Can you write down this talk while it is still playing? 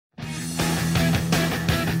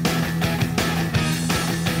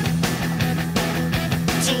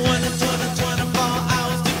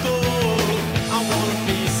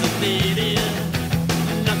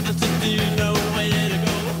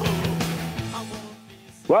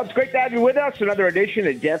Well, it's great to have you with us. Another edition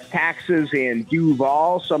of Death Taxes in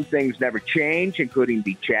Duval. Some things never change, including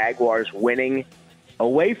the Jaguars winning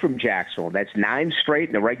away from Jacksonville. That's 9 straight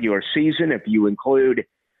in the regular season. If you include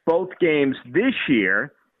both games this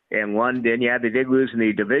year in London, yeah, they did lose in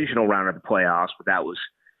the divisional round of the playoffs, but that was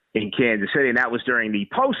in Kansas City, and that was during the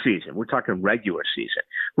postseason. We're talking regular season.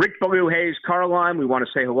 Rick Ballou, Hays Carlyon. We want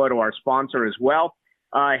to say hello to our sponsor as well.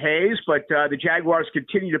 Hayes, but the Jaguars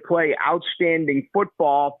continue to play outstanding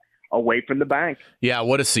football away from the bank. Yeah,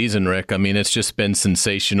 what a season, Rick. I mean, it's just been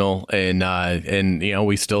sensational, and you know,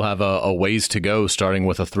 we still have a ways to go, starting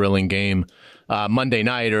with a thrilling game Monday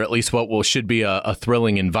night, or at least what should be a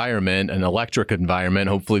thrilling environment, an electric environment.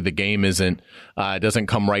 Hopefully the game doesn't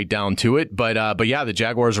come right down to it. But yeah, the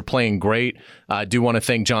Jaguars are playing great. I do want to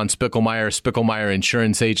thank John Spickelmier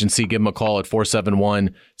Insurance Agency. Give them a call at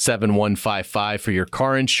 471-7155 for your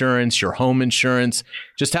car insurance, your home insurance.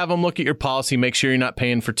 Just have them look at your policy, make sure you're not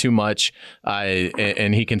paying for too much,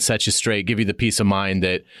 and he can set you straight, give you the peace of mind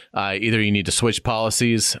that either you need to switch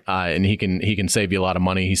policies, and he can save you a lot of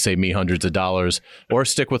money. He saved me hundreds of dollars. Or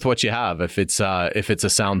stick with what you have. If it's a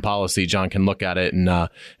sound policy, John can look at it and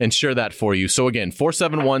ensure that for you. So again,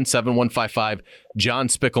 471-7155, John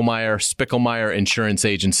Spickelmier Insurance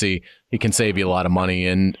Agency. He can save you a lot of money.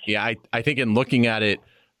 And yeah, I think in looking at it,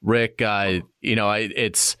 Rick,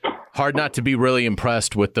 it's hard not to be really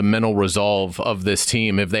impressed with the mental resolve of this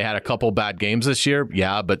team. If they had a couple bad games this year,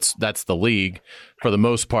 yeah, but that's the league. For the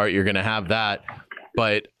most part, you're going to have that.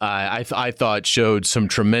 But I thought showed some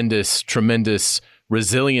tremendous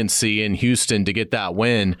resiliency in Houston to get that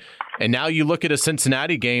win. And now you look at a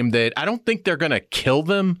Cincinnati game that I don't think they're going to kill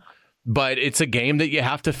them, but it's a game that you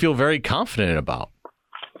have to feel very confident about.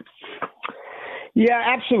 Yeah,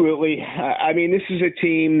 absolutely. I mean, this is a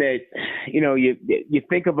team that, you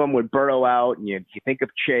think of them with Burrow out, and you think of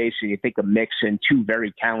Chase, and you think of Mixon, two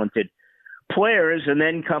very talented players, and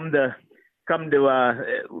then come to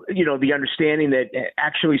the understanding that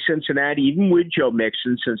actually Cincinnati, even with Joe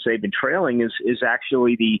Mixon, since they've been trailing, is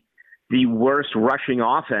actually the worst rushing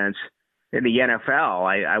offense in the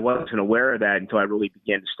NFL. I wasn't aware of that until I really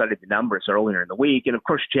began to study the numbers earlier in the week. And of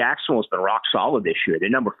course, Jacksonville's been rock solid this year. They're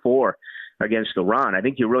number 4 against the run. I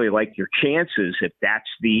think you really like your chances if that's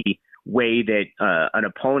the way that an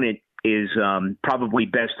opponent is probably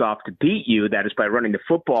best off to beat you. That is by running the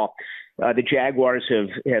football. The Jaguars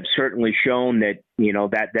have certainly shown that,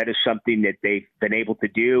 that is something that they've been able to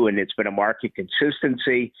do, and it's been a marked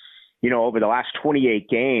consistency. Over the last 28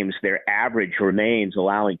 games, their average remains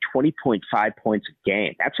allowing 20.5 points a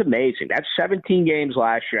game. That's amazing. That's 17 games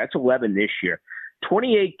last year. That's 11 this year.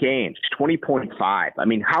 28 games, 20.5. I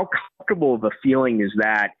mean, how comfortable of a feeling is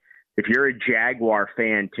that if you're a Jaguar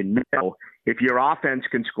fan to know if your offense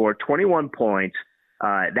can score 21 points,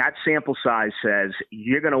 that sample size says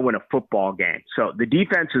you're going to win a football game. So the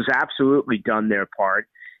defense has absolutely done their part.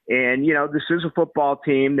 And, this is a football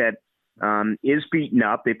team that is beaten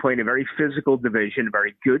up. They play in a very physical division, a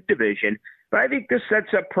very good division. But I think this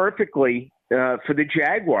sets up perfectly for the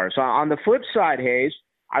Jaguars. On the flip side, Hayes,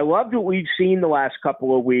 I loved what we've seen the last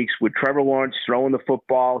couple of weeks with Trevor Lawrence throwing the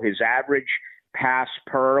football. His average pass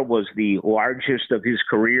per was the largest of his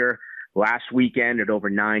career last weekend at over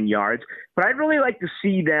 9 yards. But I'd really like to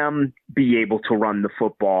see them be able to run the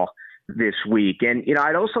football this week. And,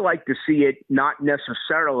 I'd also like to see it not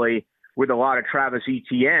necessarily with a lot of Travis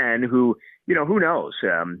Etienne, who, who knows?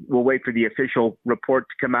 We'll wait for the official report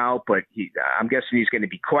to come out, but I'm guessing he's going to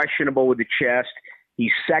be questionable with the chest.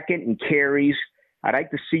 He's second in carries. I'd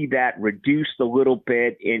like to see that reduced a little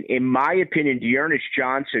bit. In my opinion, Dearness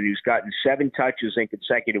Johnson, who's gotten 7 touches in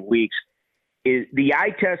consecutive weeks, the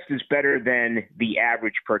eye test is better than the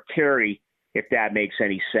average per carry, if that makes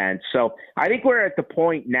any sense. So I think we're at the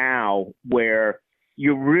point now where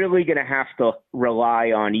you're really going to have to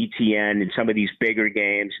rely on Etienne in some of these bigger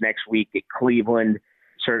games next week at Cleveland,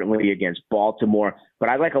 certainly against Baltimore. But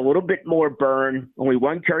I like a little bit more burn. Only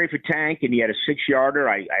 1 carry for Tank, and he had a 6-yarder.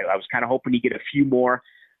 I was kind of hoping he'd get a few more.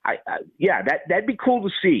 That'd be cool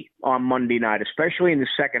to see on Monday night, especially in the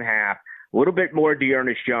second half. A little bit more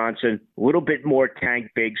Dearness Johnson, a little bit more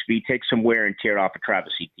Tank Bigsby, take some wear and tear off of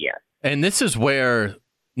Travis Etienne. And this is where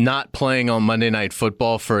not playing on Monday Night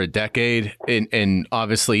Football for a decade, and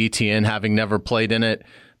obviously Etienne having never played in it,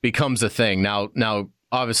 becomes a thing. Now,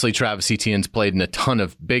 obviously Travis Etienne's played in a ton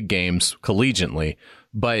of big games collegiately,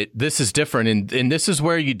 but this is different, and this is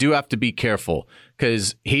where you do have to be careful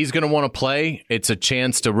because he's going to want to play. It's a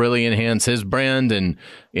chance to really enhance his brand, and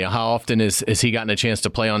how often has he gotten a chance to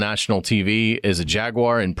play on national TV as a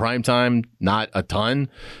Jaguar in primetime? Not a ton.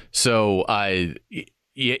 So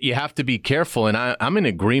you have to be careful, and I'm in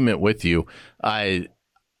agreement with you.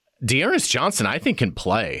 Dearness Johnson, I think, can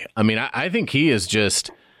play. I mean, I think he is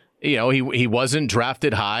just, he wasn't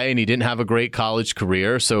drafted high and he didn't have a great college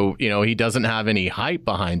career. So, he doesn't have any hype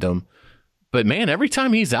behind him. But, man, every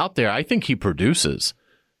time he's out there, I think he produces.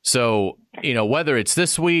 So, whether it's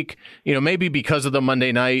this week, maybe because of the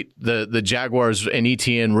Monday night, the Jaguars and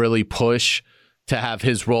ETN really push to have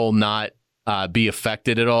his role not be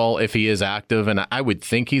affected at all if he is active. And I would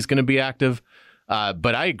think he's going to be active.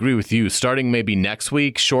 But I agree with you. Starting maybe next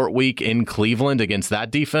week, short week in Cleveland against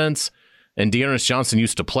that defense, and Dearness Johnson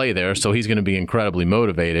used to play there, so he's going to be incredibly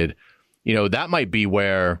motivated. That might be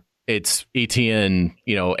where it's ETN,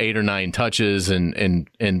 8 or 9 touches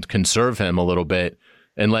and conserve him a little bit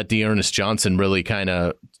and let Dearness Johnson really kind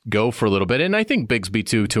of go for a little bit. And I think Bigsby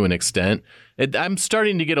too, to an extent. I'm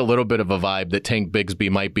starting to get a little bit of a vibe that Tank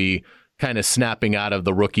Bigsby might be kind of snapping out of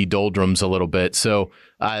the rookie doldrums a little bit. So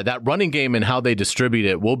that running game and how they distribute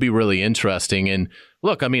it will be really interesting. And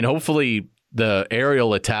look, I mean, hopefully the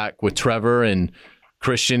aerial attack with Trevor and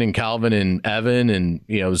Christian and Calvin and Evan and,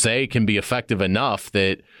 Zay can be effective enough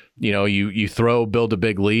that, you build a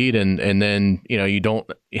big lead and then, you don't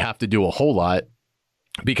have to do a whole lot.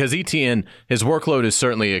 Because ETN, his workload is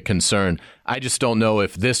certainly a concern. I just don't know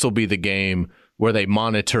if this will be the game where they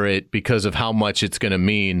monitor it because of how much it's going to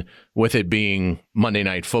mean with it being Monday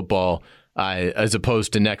Night Football as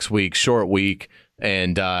opposed to next week, short week.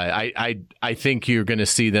 And I think you're going to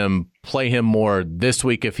see them play him more this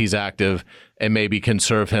week if he's active and maybe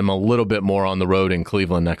conserve him a little bit more on the road in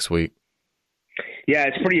Cleveland next week. Yeah,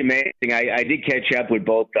 it's pretty amazing. I did catch up with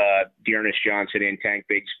both Dearness Johnson and Tank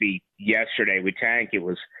Bigsby yesterday. With Tank, it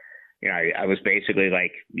was, I was basically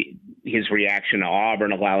like his reaction to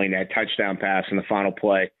Auburn allowing that touchdown pass in the final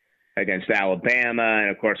play against Alabama.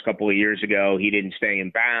 And, of course, a couple of years ago, he didn't stay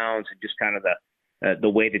in bounds. And just kind of the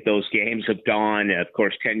way that those games have gone. Of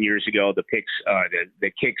course, 10 years ago, the kick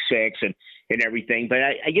six and everything. But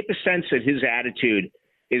I get the sense that his attitude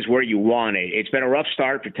is where you want it. It's been a rough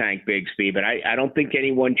start for Tank Bigsby, but I don't think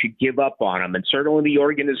anyone should give up on him. And certainly the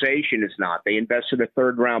organization is not. They invested a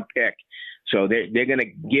third-round pick. So they're going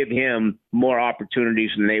to give him more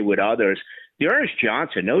opportunities than they would others. Dearness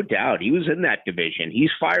Johnson, no doubt, he was in that division.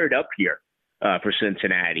 He's fired up here for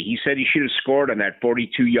Cincinnati. He said he should have scored on that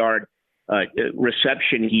 42-yard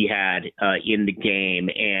reception he had in the game.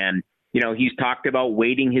 And, he's talked about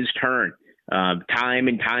waiting his turn. Time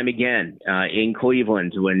and time again in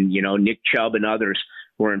Cleveland when, Nick Chubb and others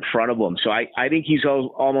were in front of him. So I think he's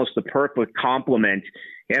almost the perfect complement.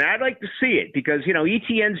 And I'd like to see it because,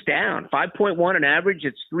 ETN's down 5.1 on average.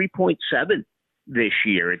 It's 3.7 this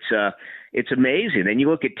year. It's amazing. Then you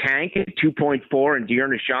look at Tank at 2.4 and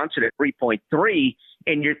Dearness Johnson at 3.3,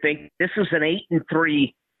 and you're thinking this is an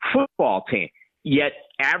 8-3 football team. Yet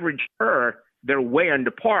average they're way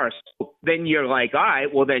under par. So then you're like, all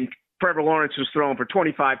right, well then Trevor Lawrence was throwing for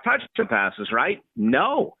 25 touchdown passes, right?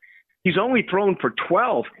 No, he's only thrown for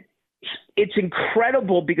 12. It's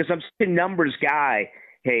incredible because I'm such a numbers guy,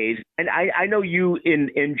 Hayes, and I know you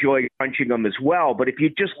enjoy crunching them as well. But if you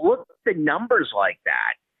just look at the numbers like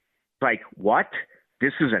that, like what?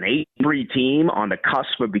 This is an 8-3 team on the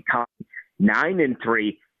cusp of becoming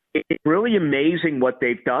 9-3. It's really amazing what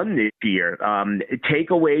they've done this year.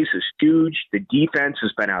 Takeaways is huge. The defense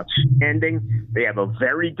has been outstanding. They have a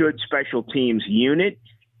very good special teams unit.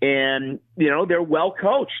 And, they're well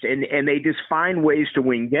coached. And they just find ways to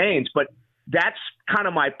win games. But that's kind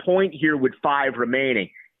of my point here with 5 remaining.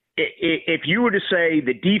 If you were to say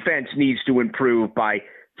the defense needs to improve by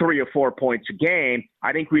 3 or 4 points a game,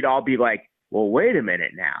 I think we'd all be like, well, wait a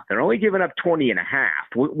minute now. They're only giving up 20.5.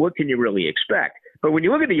 What can you really expect? But when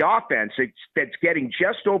you look at the offense, that's getting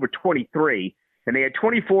just over 23, and they had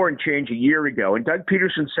 24 and change a year ago, and Doug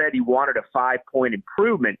Peterson said he wanted a 5-point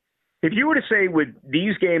improvement. If you were to say with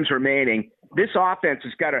these games remaining, this offense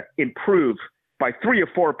has got to improve by 3 or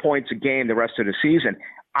 4 points a game the rest of the season,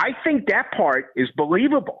 I think that part is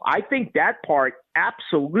believable. I think that part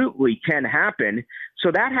absolutely can happen.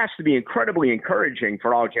 So that has to be incredibly encouraging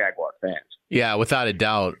for all Jaguar fans. Yeah, without a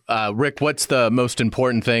doubt. Rick, what's the most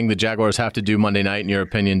important thing the Jaguars have to do Monday night, in your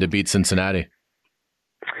opinion, to beat Cincinnati?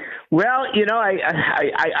 Well,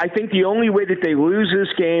 I think the only way that they lose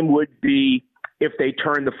this game would be if they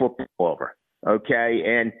turn the football over. Okay.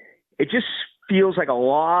 And it just feels like a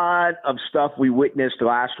lot of stuff we witnessed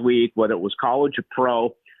last week, whether it was college or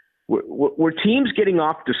pro, were teams getting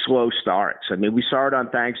off to slow starts. I mean, we saw it on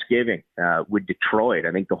Thanksgiving with Detroit.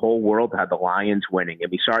 I think the whole world had the Lions winning, and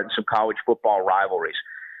we saw it in some college football rivalries.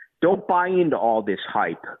 Don't buy into all this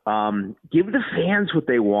hype. Give the fans what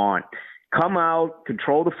they want. Come out,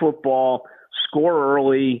 control the football, score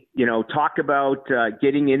early, talk about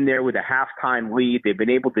getting in there with a halftime lead. They've been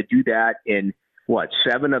able to do that in,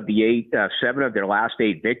 seven of their last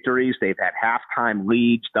 8 victories. They've had halftime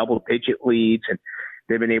leads, double-digit leads, and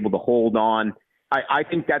they've been able to hold on. I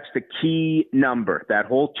think that's the key number, that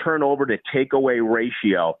whole turnover to takeaway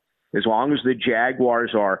ratio. As long as the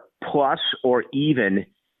Jaguars are plus or even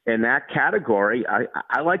in that category,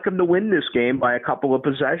 I like them to win this game by a couple of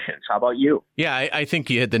possessions. How about you? Yeah, I think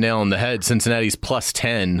you hit the nail on the head. Cincinnati's plus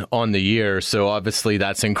 10 on the year, so obviously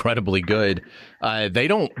that's incredibly good. They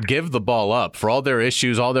don't give the ball up. For all their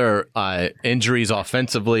issues, all their injuries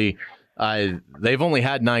offensively, they've only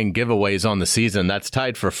had 9 giveaways on the season. That's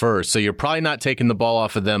tied for first, so you're probably not taking the ball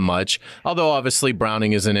off of them much, although obviously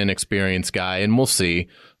Browning is an inexperienced guy, and we'll see.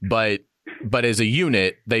 But as a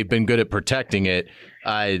unit, they've been good at protecting it.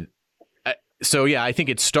 So, yeah, I think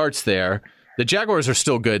it starts there. The Jaguars are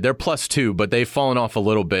still good. They're plus 2, but they've fallen off a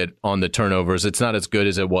little bit on the turnovers. It's not as good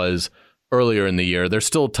as it was earlier in the year. They're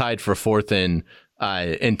still tied for 4th in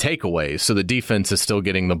takeaways, so the defense is still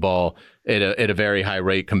getting the ball at a very high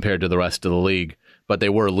rate compared to the rest of the league. But they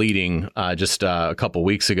were leading just a couple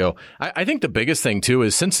weeks ago. I think the biggest thing, too,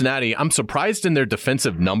 is Cincinnati. I'm surprised in their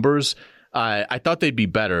defensive numbers. I thought they'd be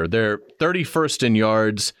better. They're 31st in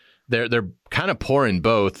yards. They're kind of poor in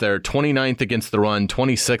both. They're 29th against the run,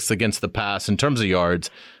 26th against the pass in terms of yards.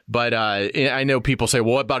 But I know people say,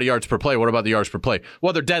 well, what about yards per play? What about the yards per play?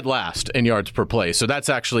 Well, they're dead last in yards per play. So that's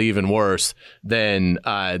actually even worse than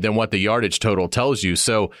what the yardage total tells you.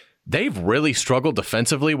 So they've really struggled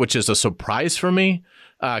defensively, which is a surprise for me.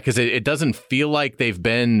 Because it doesn't feel like they've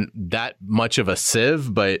been that much of a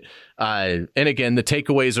sieve, but and again, the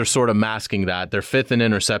takeaways are sort of masking that. They're 5th in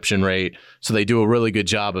interception rate, so they do a really good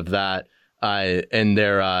job of that. And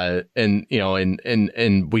they're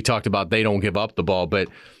and we talked about they don't give up the ball, but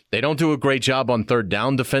they don't do a great job on 3rd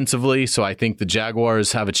down defensively. So I think the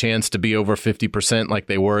Jaguars have a chance to be over 50% like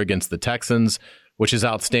they were against the Texans, which is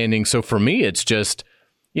outstanding. So for me, it's just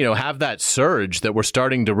have that surge that we're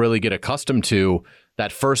starting to really get accustomed to.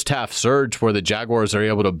 That first half surge where the Jaguars are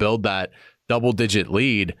able to build that double-digit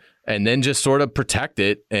lead and then just sort of protect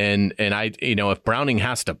it. And I, if Browning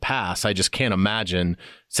has to pass, I just can't imagine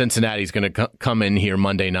Cincinnati's going to come in here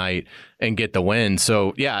Monday night and get the win.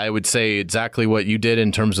 So, yeah, I would say exactly what you did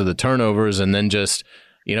in terms of the turnovers and then just,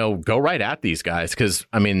 go right at these guys. Because,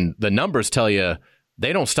 the numbers tell you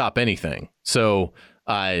they don't stop anything. So,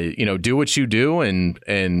 do what you do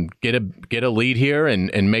and get a lead here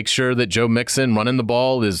and make sure that Joe Mixon running the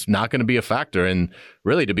ball is not going to be a factor. And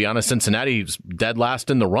really, to be honest, Cincinnati's dead last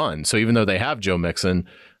in the run. So even though they have Joe Mixon,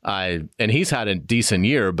 and he's had a decent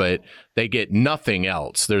year, but they get nothing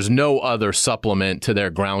else. There's no other supplement to their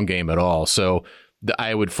ground game at all. So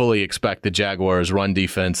I would fully expect the Jaguars' run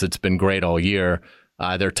defense, it's been great all year.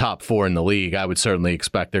 They're top 4 in the league. I would certainly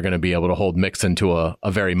expect they're going to be able to hold Mixon to a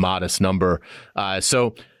very modest number.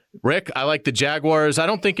 So, Rick, I like the Jaguars. I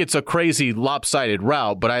don't think it's a crazy lopsided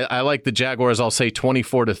route, but I like the Jaguars. I'll say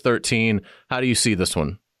 24-13. How do you see this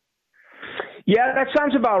one? Yeah, that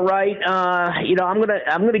sounds about right. I'm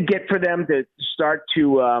gonna get for them to start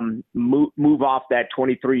to move off that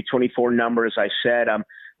 23-24 number. As I said, I'm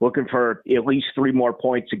looking for at least 3 more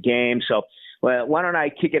points a game. So. Well, why don't I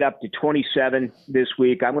kick it up to 27 this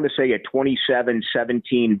week? I'm going to say a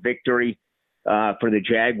 27-17 victory for the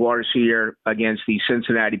Jaguars here against the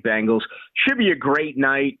Cincinnati Bengals. Should be a great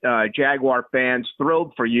night. Jaguar fans,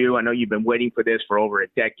 thrilled for you. I know you've been waiting for this for over a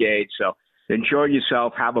decade, so enjoy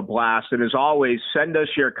yourself, have a blast. And as always, send us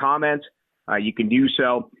your comments. You can do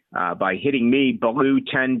so by hitting me, Ballou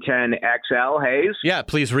 1010XL. Hayes? Yeah,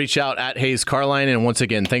 please reach out at Hays Carlyon. And once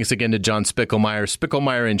again, thanks again to John Spickelmier,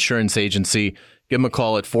 Spickelmier Insurance Agency. Give him a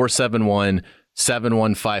call at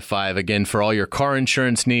 471-7155. Again, for all your car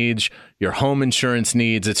insurance needs, your home insurance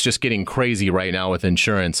needs. It's just getting crazy right now with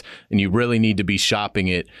insurance, and you really need to be shopping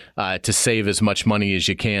it to save as much money as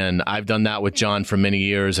you can. I've done that with John for many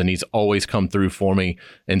years, and he's always come through for me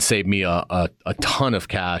and saved me a ton of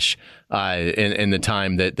cash in the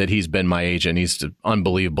time that he's been my agent. He's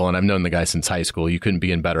unbelievable, and I've known the guy since high school. You couldn't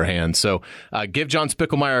be in better hands. So give John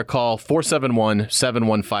Spickelmier a call,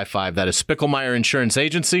 471-7155. That is Spickelmier Insurance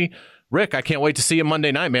Agency. Rick, I can't wait to see you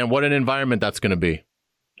Monday night, man. What an environment that's going to be.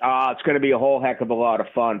 It's going to be a whole heck of a lot of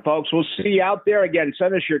fun. Folks, we'll see you out there. Again,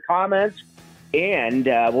 send us your comments, and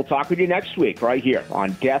we'll talk with you next week right here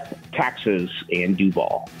on Death, Taxes, and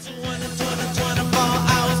Duval.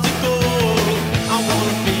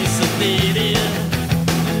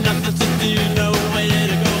 Nothing to do, nowhere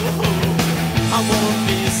to go home. I won't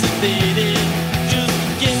be sedated.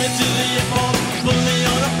 Just give me to the